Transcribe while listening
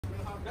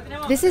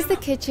This is the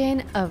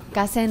kitchen of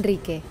Casa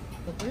Enrique,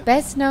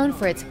 best known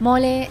for its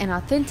mole and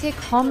authentic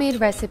homemade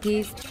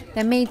recipes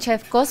that made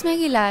Chef COSME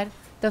Aguilar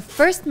the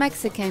first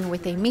Mexican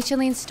with a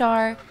Michelin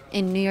star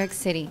in New York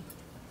City.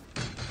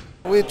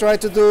 We try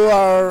to do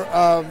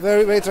our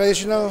very, very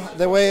traditional,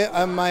 the way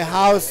in my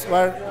house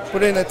we're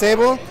putting a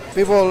table.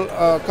 People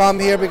come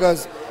here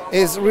because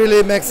it's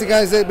really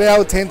Mexican, it's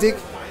very authentic.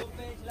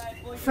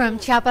 From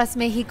Chiapas,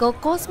 Mexico,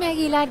 COSME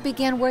Aguilar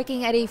began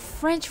working at a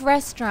French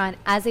restaurant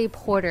as a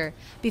porter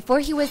before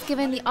he was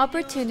given the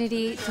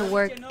opportunity to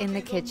work in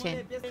the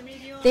kitchen.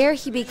 There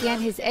he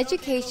began his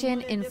education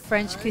in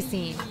French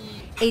cuisine,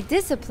 a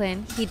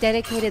discipline he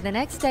dedicated the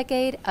next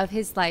decade of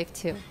his life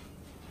to.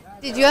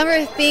 Did you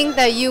ever think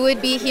that you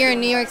would be here in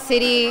New York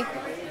City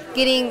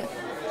getting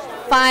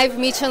 5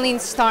 Michelin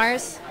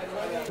stars?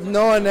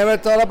 No, I never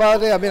thought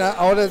about it. I mean, I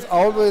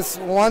always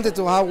wanted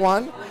to have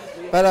one,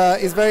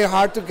 but it's very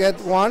hard to get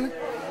one.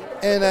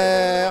 And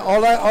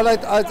all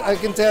I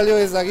can tell you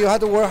is that you have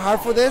to work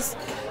hard for this.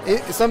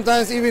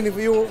 Sometimes even if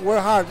you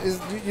work hard,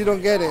 you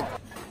don't get it.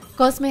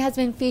 COSME has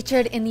been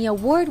featured in the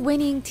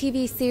award-winning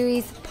TV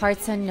series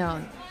Parts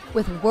Unknown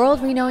with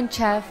world-renowned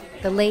chef,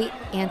 the late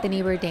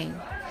Anthony Bourdain.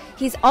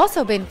 He's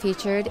also been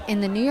featured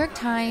in the New York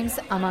Times,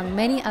 among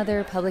many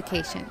other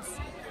publications.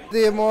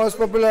 The most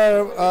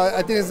popular,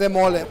 I think, is the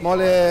mole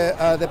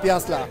de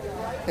Piazza.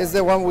 It's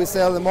the one we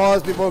sell the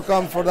most. People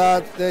come for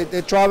that.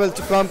 They travel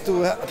to come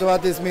to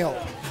have this meal.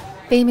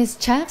 Famous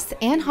chefs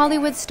and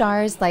Hollywood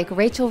stars like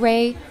Rachel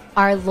Ray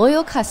are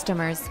loyal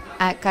customers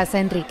at Casa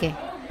Enrique.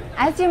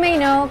 As you may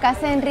know,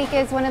 Casa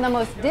Enrique is one of the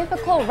most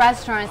difficult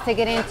restaurants to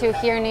get into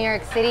here in New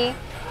York City.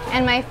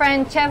 And my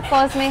friend Chef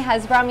COSME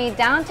has brought me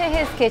down to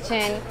his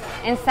kitchen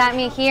and sat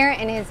me here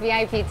in his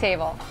VIP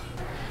table.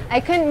 I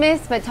couldn't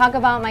miss but talk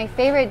about my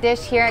favorite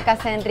dish here at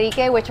Casa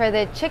Enrique, which are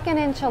the chicken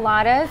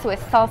enchiladas with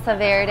salsa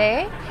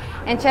verde.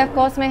 And Chef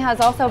COSME has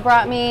also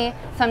brought me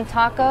some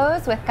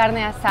tacos with carne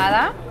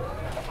asada.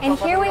 And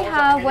here we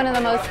have one of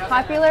the most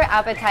popular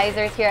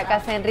appetizers here at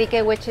Casa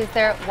Enrique, which is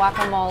their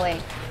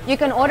guacamole. You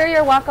can order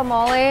your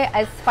guacamole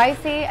as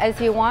spicy as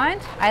you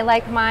want. I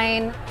like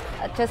mine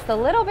just a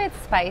little bit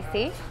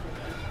spicy.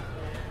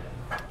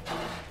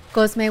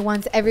 COSME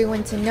wants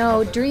everyone to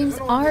know dreams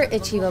are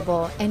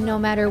achievable, and no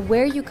matter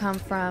where you come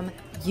from,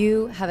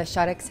 you have a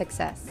shot at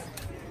success.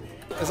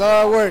 It's a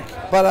lot of work,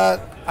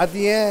 but at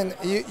the end,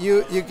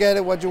 you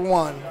get what you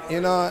want,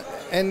 you know,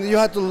 and you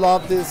have to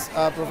love this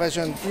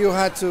profession. You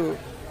have to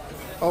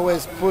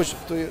always push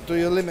to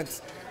your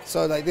limits,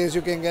 so like this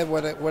you can get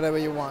whatever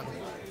you want.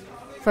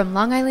 From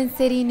Long Island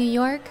City, New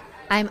York,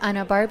 I'm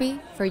Barbi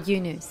for U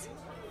News.